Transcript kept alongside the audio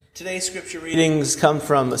Today's scripture readings come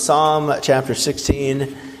from Psalm chapter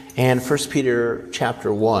 16 and 1 Peter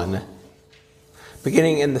chapter 1.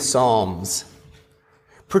 Beginning in the Psalms.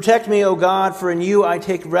 Protect me, O God, for in you I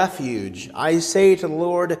take refuge. I say to the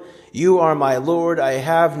Lord, you are my Lord. I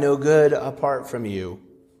have no good apart from you.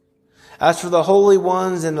 As for the holy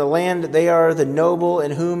ones in the land, they are the noble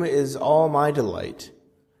in whom is all my delight.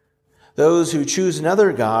 Those who choose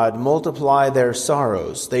another god multiply their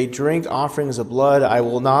sorrows. They drink offerings of blood I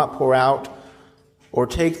will not pour out or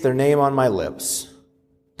take their name on my lips.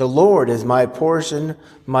 The Lord is my portion,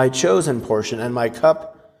 my chosen portion, and my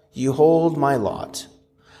cup. You hold my lot.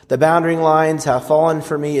 The boundary lines have fallen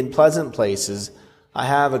for me in pleasant places. I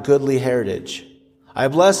have a goodly heritage. I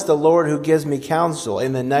bless the Lord who gives me counsel.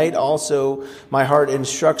 In the night also my heart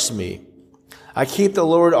instructs me. I keep the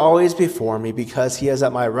Lord always before me, because he is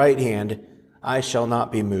at my right hand. I shall not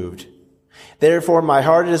be moved. Therefore my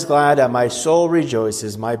heart is glad and my soul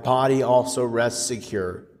rejoices. My body also rests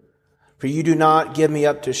secure. For you do not give me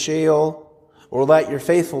up to Sheol, or let your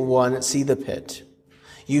faithful one see the pit.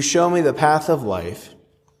 You show me the path of life.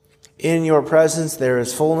 In your presence there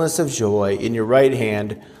is fullness of joy. In your right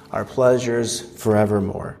hand are pleasures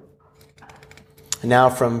forevermore. And now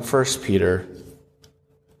from 1 Peter.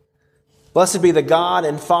 Blessed be the God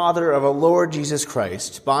and Father of our Lord Jesus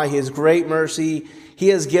Christ. By his great mercy, he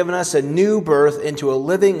has given us a new birth into a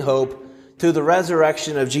living hope through the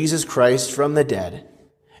resurrection of Jesus Christ from the dead,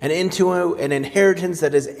 and into an inheritance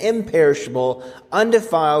that is imperishable,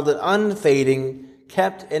 undefiled, and unfading,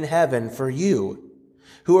 kept in heaven for you,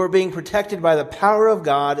 who are being protected by the power of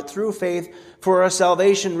God through faith for our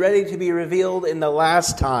salvation, ready to be revealed in the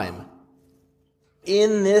last time.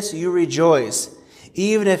 In this you rejoice,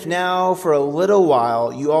 even if now for a little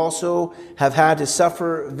while you also have had to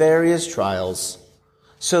suffer various trials.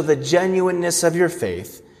 So the genuineness of your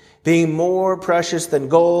faith, being more precious than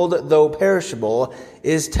gold, though perishable,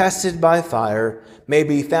 is tested by fire, may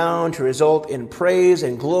be found to result in praise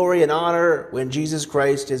and glory and honor when Jesus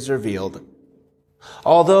Christ is revealed.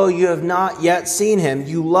 Although you have not yet seen him,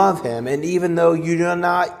 you love him, and even though you do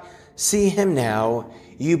not see him now,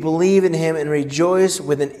 you believe in him and rejoice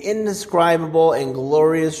with an indescribable and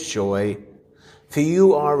glorious joy, for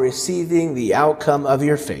you are receiving the outcome of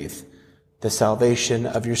your faith, the salvation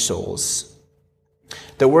of your souls.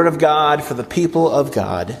 The word of God for the people of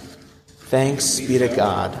God. Thanks be to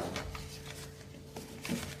God.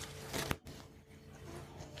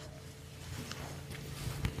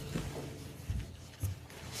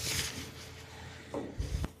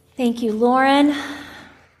 Thank you, Lauren.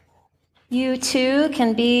 You too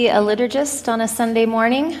can be a liturgist on a Sunday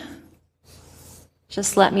morning.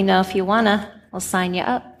 Just let me know if you wanna. I'll sign you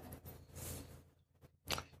up.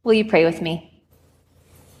 Will you pray with me?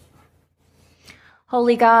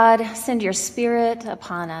 Holy God, send your Spirit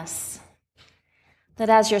upon us, that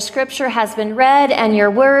as your scripture has been read and your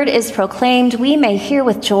word is proclaimed, we may hear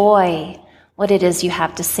with joy what it is you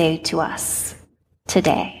have to say to us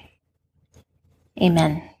today.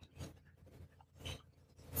 Amen.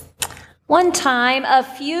 One time, a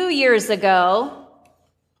few years ago,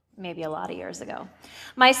 maybe a lot of years ago,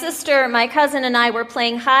 my sister, my cousin, and I were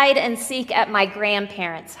playing hide and seek at my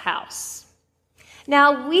grandparents' house.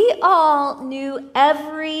 Now, we all knew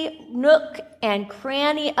every nook and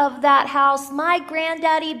cranny of that house. My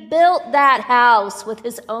granddaddy built that house with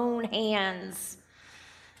his own hands.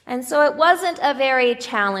 And so it wasn't a very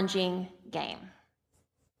challenging game.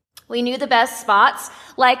 We knew the best spots,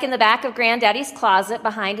 like in the back of Granddaddy's closet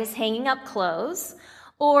behind his hanging up clothes,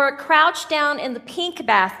 or crouched down in the pink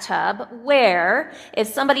bathtub where, if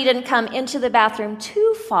somebody didn't come into the bathroom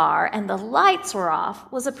too far and the lights were off,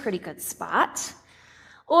 was a pretty good spot.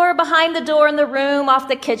 Or behind the door in the room off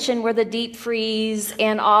the kitchen where the deep freeze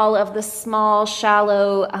and all of the small,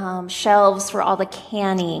 shallow shelves for all the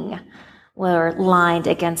canning were lined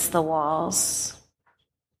against the walls.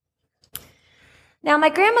 Now, my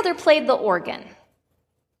grandmother played the organ,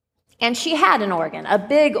 and she had an organ, a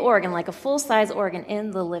big organ, like a full-size organ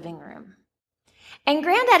in the living room. And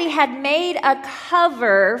Granddaddy had made a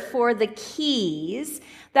cover for the keys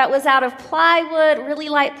that was out of plywood, really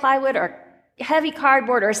light plywood, or heavy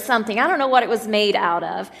cardboard or something. I don't know what it was made out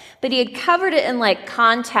of, but he had covered it in like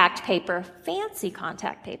contact paper, fancy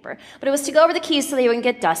contact paper. But it was to go over the keys so they wouldn't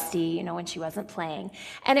get dusty, when she wasn't playing.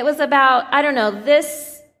 And it was about,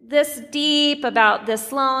 this deep, about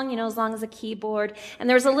this long, as long as a keyboard. And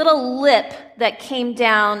there was a little lip that came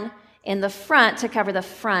down in the front to cover the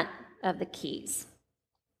front of the keys.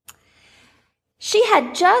 She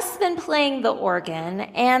had just been playing the organ,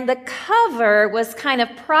 and the cover was kind of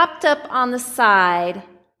propped up on the side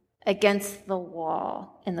against the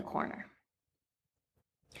wall in the corner.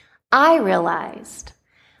 I realized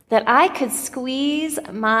that I could squeeze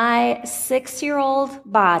my 6-year-old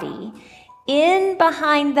body in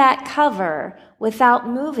behind that cover without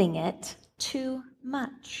moving it too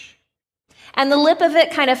much. And the lip of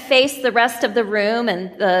it kind of faced the rest of the room,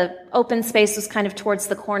 and the open space was kind of towards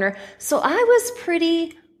the corner. So I was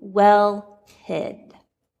pretty well hid.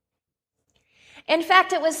 In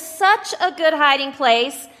fact, it was such a good hiding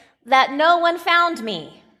place that no one found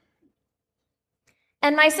me.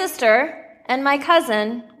 And my sister and my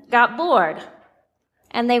cousin got bored,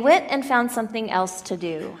 and they went and found something else to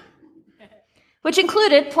do, which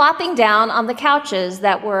included plopping down on the couches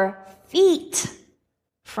that were feet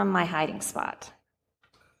from my hiding spot.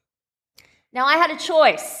 Now, I had a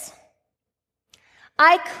choice.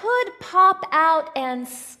 I could pop out and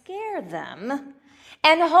scare them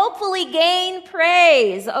and hopefully gain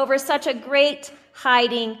praise over such a great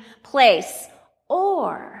hiding place,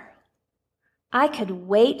 or I could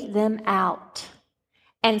wait them out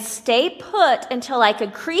and stay put until I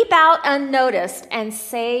could creep out unnoticed and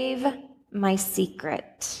save my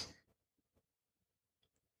secret.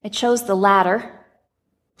 I chose the latter.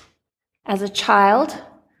 As a child,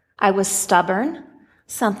 I was stubborn,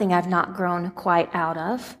 something I've not grown quite out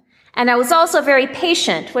of. And I was also very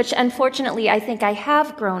patient, which unfortunately I think I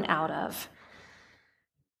have grown out of.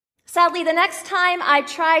 Sadly, the next time I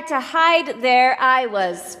tried to hide there, I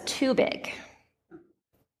was too big.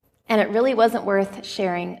 And it really wasn't worth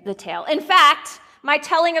sharing the tale. In fact, my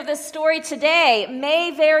telling of this story today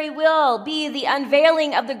may very well be the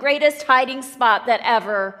unveiling of the greatest hiding spot that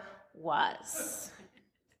ever was.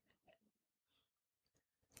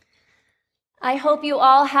 I hope you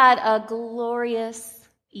all had a glorious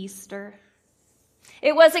Easter.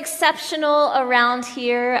 It was exceptional around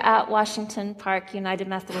here at Washington Park United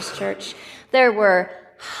Methodist Church. There were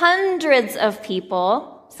hundreds of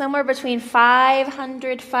people, somewhere between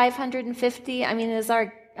 500, 550. I mean, it is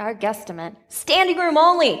our guesstimate. Standing room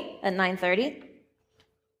only at 9:30.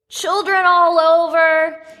 Children all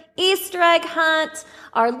over, Easter egg hunt,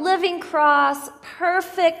 our living cross,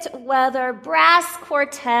 perfect weather, brass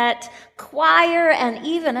quartet, choir, and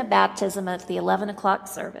even a baptism at the 11 o'clock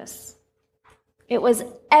service. It was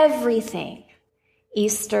everything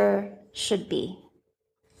Easter should be.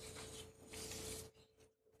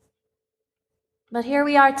 But here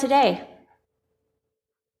we are today.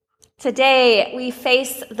 Today, we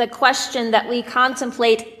face the question that we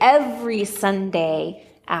contemplate every Sunday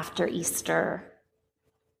after Easter.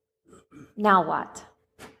 Now what?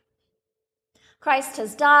 Christ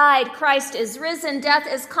has died. Christ is risen. Death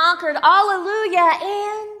is conquered. Alleluia.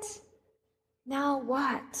 And now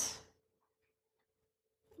what?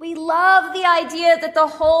 We love the idea that the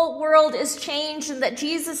whole world is changed and that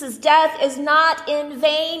Jesus' death is not in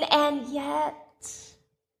vain. And yet,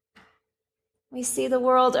 we see the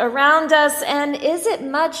world around us, and is it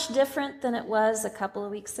much different than it was a couple of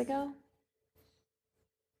weeks ago?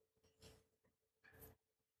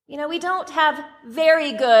 You know, we don't have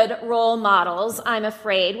very good role models, I'm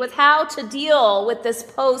afraid, with how to deal with this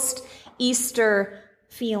post-Easter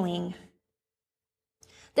feeling.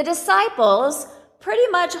 The disciples pretty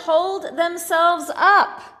much hold themselves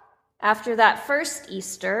up after that first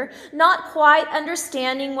Easter, not quite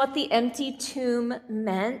understanding what the empty tomb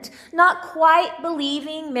meant, not quite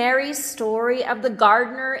believing Mary's story of the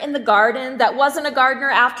gardener in the garden that wasn't a gardener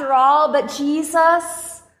after all, but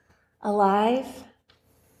Jesus alive.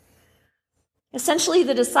 Essentially,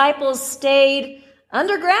 the disciples stayed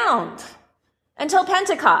underground until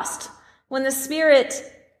Pentecost, when the Spirit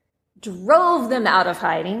drove them out of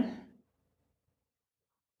hiding.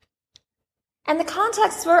 And the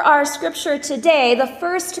context for our scripture today, the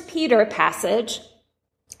 1 Peter passage,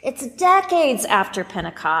 it's decades after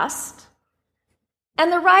Pentecost.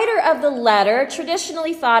 And the writer of the letter,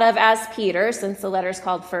 traditionally thought of as Peter, since the letter is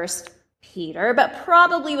called 1 Peter, but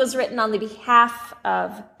probably was written on the behalf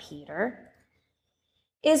of Peter,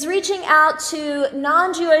 is reaching out to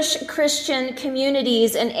non-Jewish Christian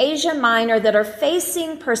communities in Asia Minor that are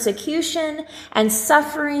facing persecution and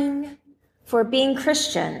suffering for being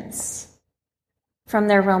Christians from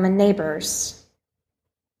their Roman neighbors.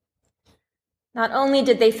 Not only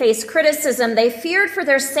did they face criticism, they feared for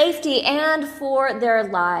their safety and for their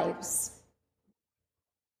lives.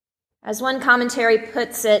 As one commentary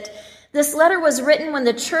puts it, this letter was written when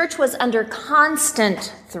the church was under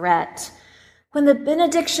constant threat, when the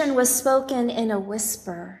benediction was spoken in a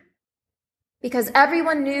whisper, because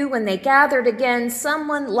everyone knew when they gathered again,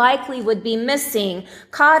 someone likely would be missing,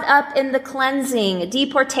 caught up in the cleansing,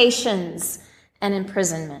 deportations, and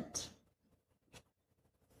imprisonment.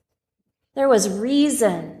 There was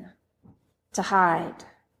reason to hide.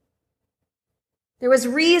 There was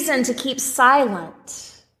reason to keep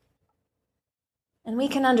silent. And we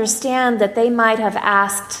can understand that they might have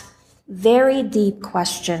asked very deep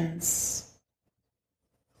questions.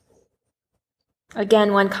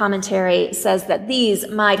 Again, one commentary says that these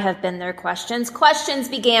might have been their questions. Questions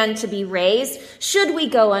began to be raised. Should we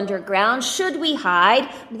go underground? Should we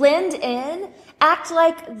hide? Blend in? Act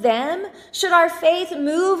like them? Should our faith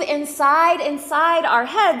move inside our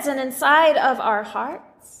heads and inside of our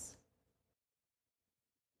hearts?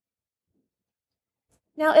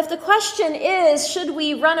 Now, if the question is, should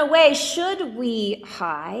we run away? Should we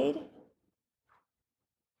hide?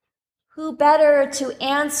 Who better to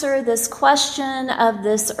answer this question of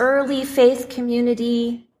this early faith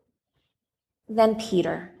community than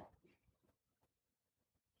Peter?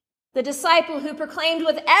 The disciple who proclaimed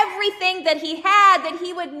with everything that he had that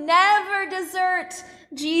he would never desert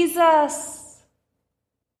Jesus.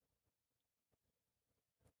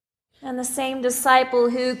 And the same disciple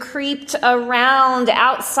who creeped around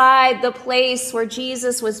outside the place where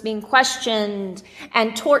Jesus was being questioned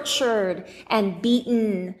and tortured and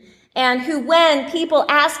beaten, and who, when people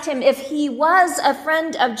asked him if he was a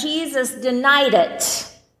friend of Jesus, denied it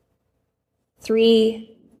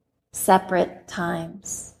 3 separate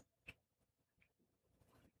times.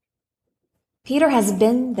 Peter has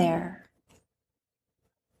been there.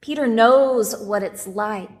 Peter knows what it's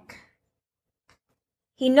like.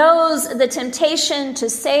 He knows the temptation to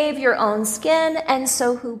save your own skin, and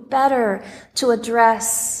so who better to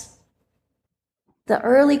address the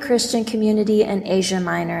early Christian community in Asia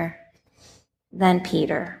Minor than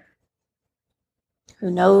Peter,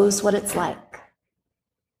 who knows what it's like.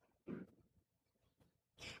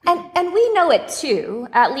 And we know it too,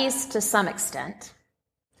 at least to some extent.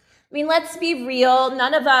 I mean, let's be real.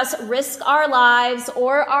 None of us risk our lives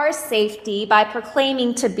or our safety by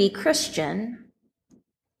proclaiming to be Christian.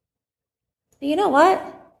 But you know what?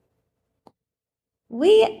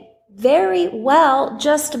 We very well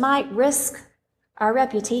just might risk our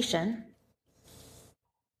reputation.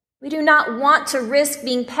 We do not want to risk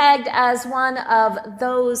being pegged as one of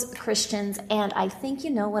those Christians, and I think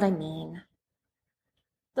you know what I mean.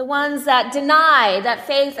 The ones that deny that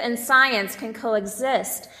faith and science can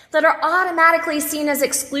coexist, that are automatically seen as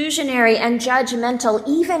exclusionary and judgmental,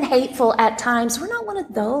 even hateful at times. We're not one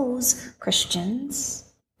of those Christians.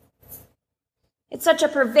 It's such a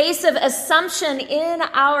pervasive assumption in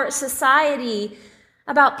our society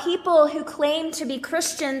about people who claim to be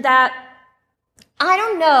Christian that I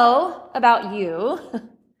don't know about you,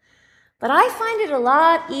 but I find it a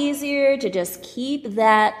lot easier to just keep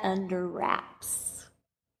that under wraps.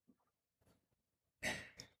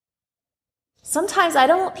 Sometimes I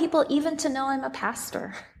don't want people even to know I'm a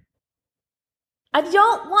pastor. I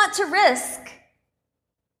don't want to risk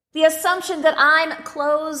the assumption that I'm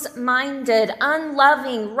closed-minded,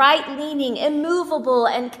 unloving, right-leaning, immovable,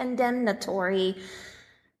 and condemnatory.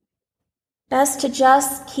 Best to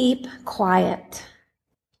just keep quiet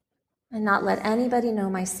and not let anybody know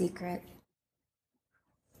my secret.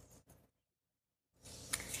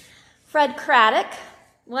 Fred Craddock,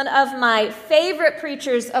 one of my favorite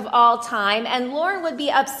preachers of all time, and Lauren would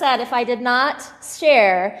be upset if I did not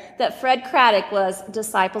share that Fred Craddock was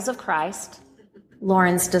Disciples of Christ.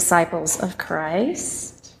 Lauren's Disciples of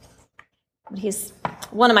Christ. He's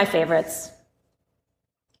one of my favorites.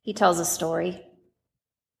 He tells a story.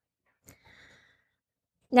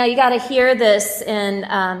 Now, you got to hear this in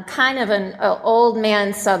kind of an old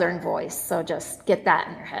man Southern voice, so just get that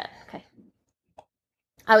in your head, okay?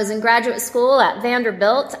 I was in graduate school at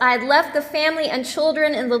Vanderbilt. I had left the family and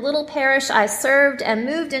children in the little parish I served and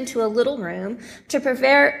moved into a little room to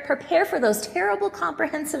prepare for those terrible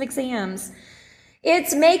comprehensive exams.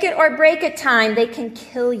 It's make it or break it time. They can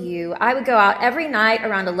kill you. I would go out every night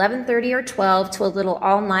around 11:30 or 12 to a little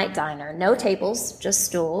all-night diner. No tables, just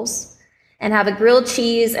stools, and have a grilled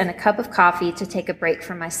cheese and a cup of coffee to take a break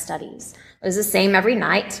from my studies. It was the same every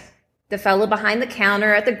night. The fellow behind the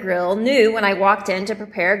counter at the grill knew when I walked in to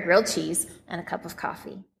prepare a grilled cheese and a cup of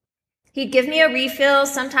coffee. He'd give me a refill,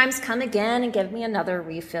 sometimes come again and give me another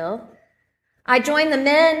refill. I joined the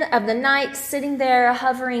men of the night, sitting there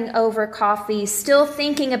hovering over coffee, still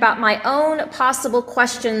thinking about my own possible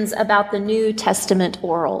questions about the New Testament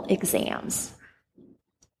oral exams.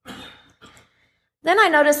 Then I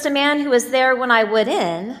noticed a man who was there when I went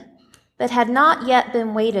in, but had not yet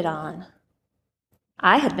been waited on.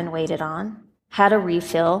 I had been waited on, had a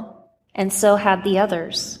refill, and so had the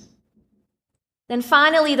others. Then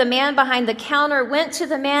finally, the man behind the counter went to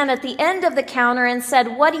the man at the end of the counter and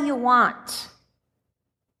said, "What do you want?"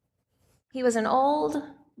 He was an old,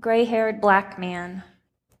 gray-haired black man.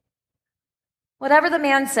 Whatever the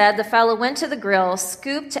man said, the fellow went to the grill,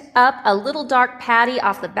 scooped up a little dark patty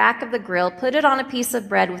off the back of the grill, put it on a piece of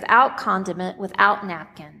bread without condiment, without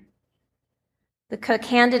napkin. The cook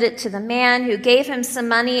handed it to the man, who gave him some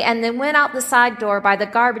money and then went out the side door by the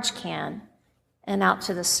garbage can and out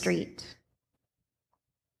to the street.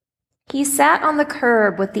 He sat on the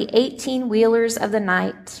curb with the 18-wheelers of the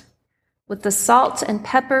night, with the salt and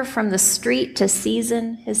pepper from the street to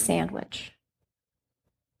season his sandwich.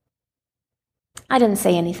 I didn't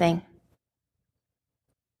say anything.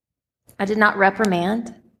 I did not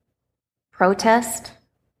reprimand, protest,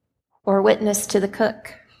 or witness to the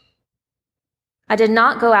cook. I did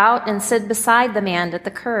not go out and sit beside the man at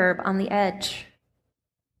the curb on the edge.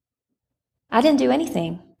 I didn't do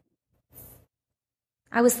anything.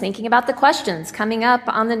 I was thinking about the questions coming up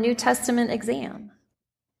on the New Testament exam.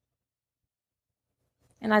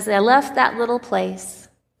 And as I left that little place,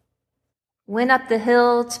 went up the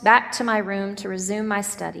hill back to my room to resume my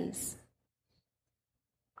studies,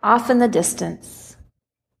 off in the distance,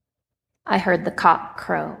 I heard the cock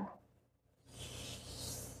crow.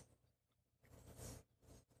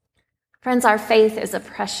 Friends, our faith is a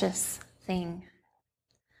precious thing.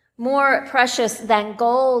 More precious than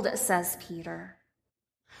gold, says Peter.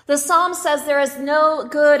 The psalm says there is no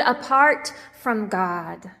good apart from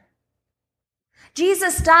God.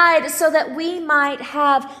 Jesus died so that we might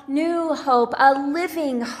have new hope, a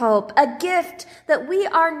living hope, a gift that we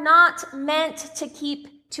are not meant to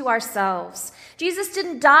keep to ourselves. Jesus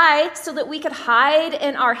didn't die so that we could hide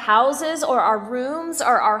in our houses or our rooms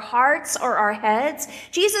or our hearts or our heads.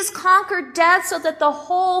 Jesus conquered death so that the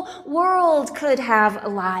whole world could have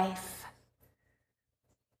life.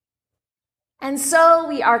 And so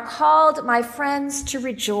we are called, my friends, to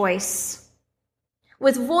rejoice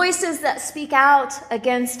with voices that speak out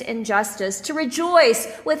against injustice, to rejoice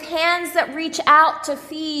with hands that reach out to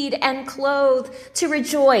feed and clothe, to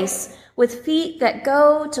rejoice with feet that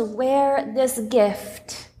go to where this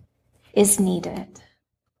gift is needed.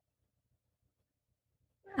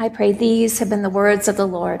 I pray these have been the words of the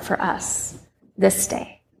Lord for us this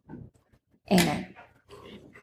day. Amen.